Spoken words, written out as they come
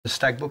The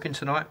stag booking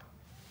tonight?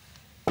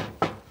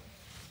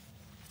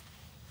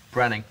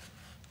 Branning.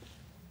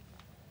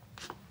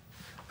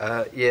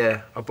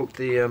 Yeah, I booked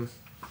the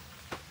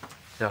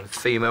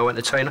female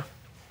entertainer.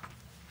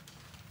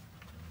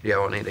 Yeah,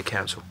 I need to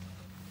cancel.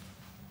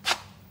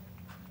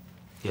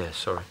 Yeah,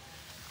 sorry.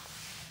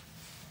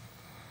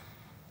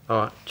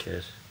 All right,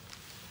 cheers.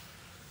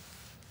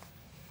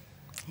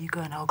 You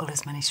go and ogle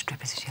as many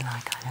strippers as you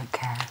like, I don't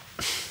care.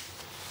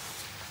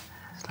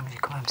 As long as you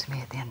come home to me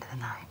at the end of the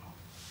night.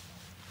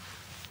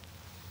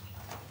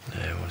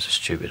 Yeah, it was a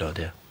stupid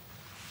idea.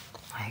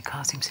 Well, your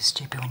car seems so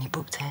stupid when you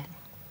booked it.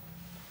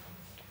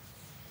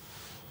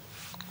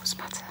 What's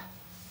the matter?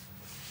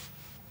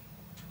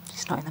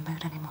 She's not in the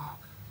mood anymore.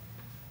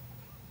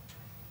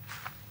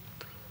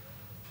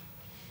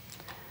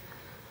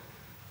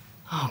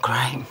 Oh,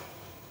 great.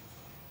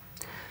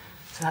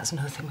 So that's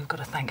another thing we've got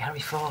to thank Harry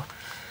for.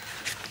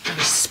 And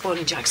he's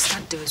spoiling Jack's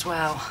stag do as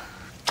well.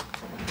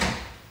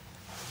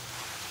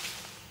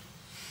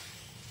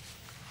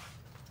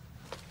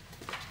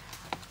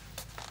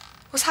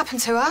 What's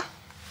happened to her?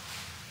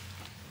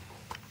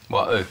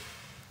 What, who?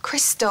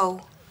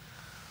 Crystal.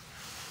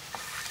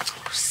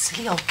 Oh,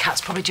 silly old cat's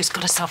probably just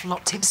got herself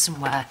locked in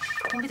somewhere.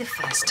 Won't be the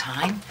first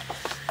time.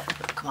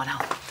 Come on,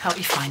 I'll help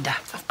you find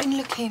her. I've been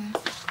looking.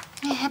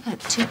 Yeah, but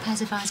 2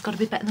 pairs of eyes got to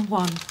be better than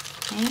 1,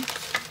 eh?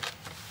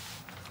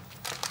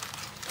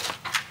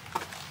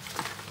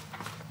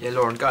 Yeah,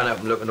 Lauren, go and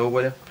have a look and all,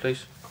 will you,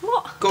 please?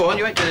 What? Go on,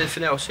 you ain't doing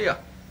anything else, here.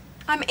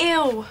 I'm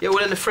ill. Yeah,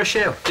 well, in the fresh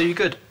air, do you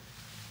good.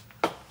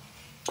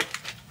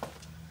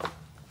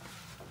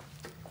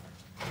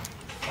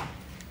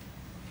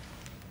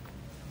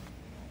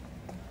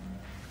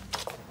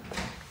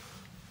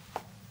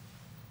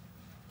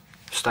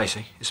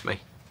 Stacey, it's me.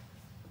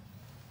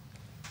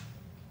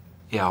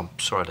 Yeah, I'm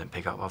sorry I didn't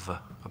pick up. I've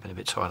been a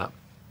bit tied up.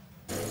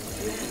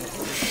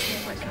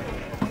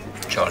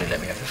 Charlie let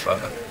me have the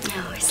photo.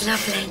 Oh, it's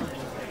lovely.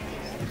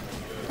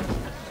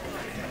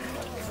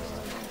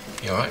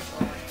 You all right?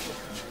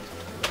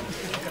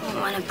 I want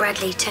one of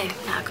Bradley too.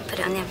 Now I can put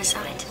it on the other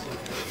side.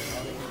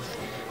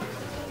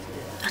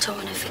 I don't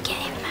want to forget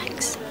him,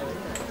 Max.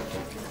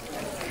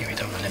 Yeah, we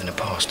don't want to live in the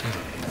past, do we?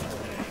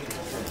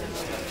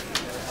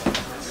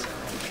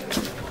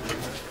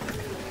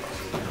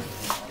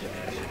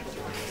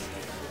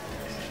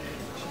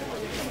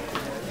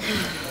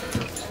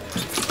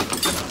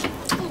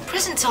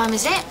 Present time,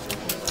 is it?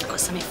 I've got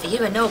something for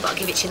you and Noel, but I'll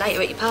give it to you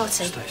later at your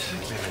party. Stacey,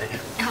 give me a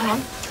minute. Come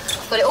on.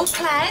 Got it all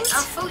planned.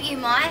 I thought you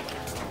might.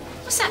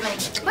 What's that mean?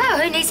 Well,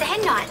 who needs a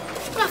hen night?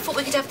 Well, I thought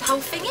we could have the whole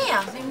thing here.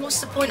 I mean, what's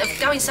the point of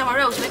going somewhere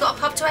else when we've got a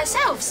pub to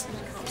ourselves?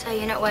 So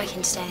you're not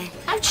working today,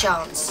 then? No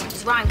chance.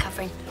 Is Ryan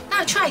covering?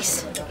 No,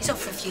 Trace. He's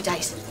off for a few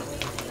days.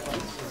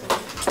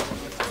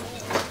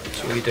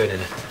 So what are you doing in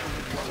there?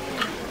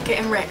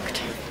 Getting wrecked.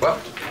 What?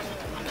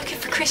 I'm looking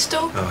for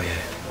Crystal. Oh, yeah.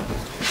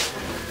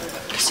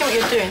 See what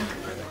you're doing?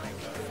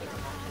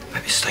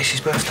 Maybe it's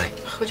Stacey's birthday.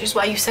 Which is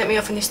why you sent me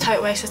off on this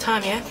total waste of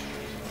time, yeah?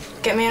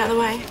 Get me out of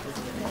the way.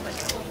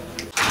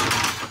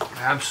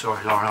 I'm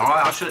sorry, Lauren, all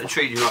right? I shouldn't have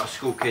treated you like a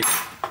school kid.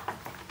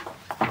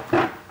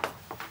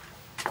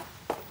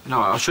 No,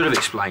 I should have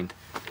explained.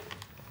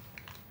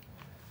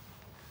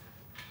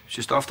 It's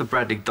just after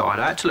Bradley died,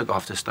 I had to look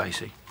after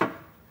Stacey.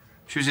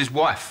 She was his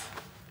wife.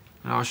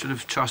 You know, I should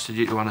have trusted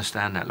you to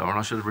understand that, Lauren.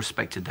 I should have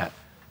respected that.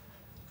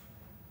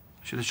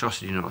 I should have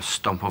trusted you not to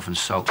stomp off and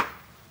sulk.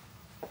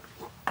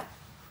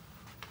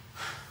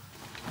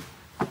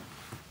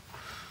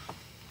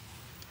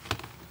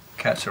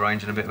 Cat's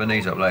arranging a bit of a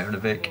knees up later in the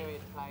Vic.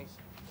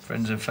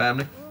 Friends and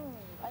family.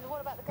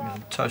 We're going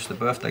to toast the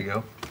birthday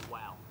girl.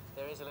 Well,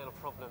 there is a little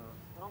problem,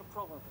 not a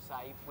problem per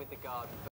se, with the garden.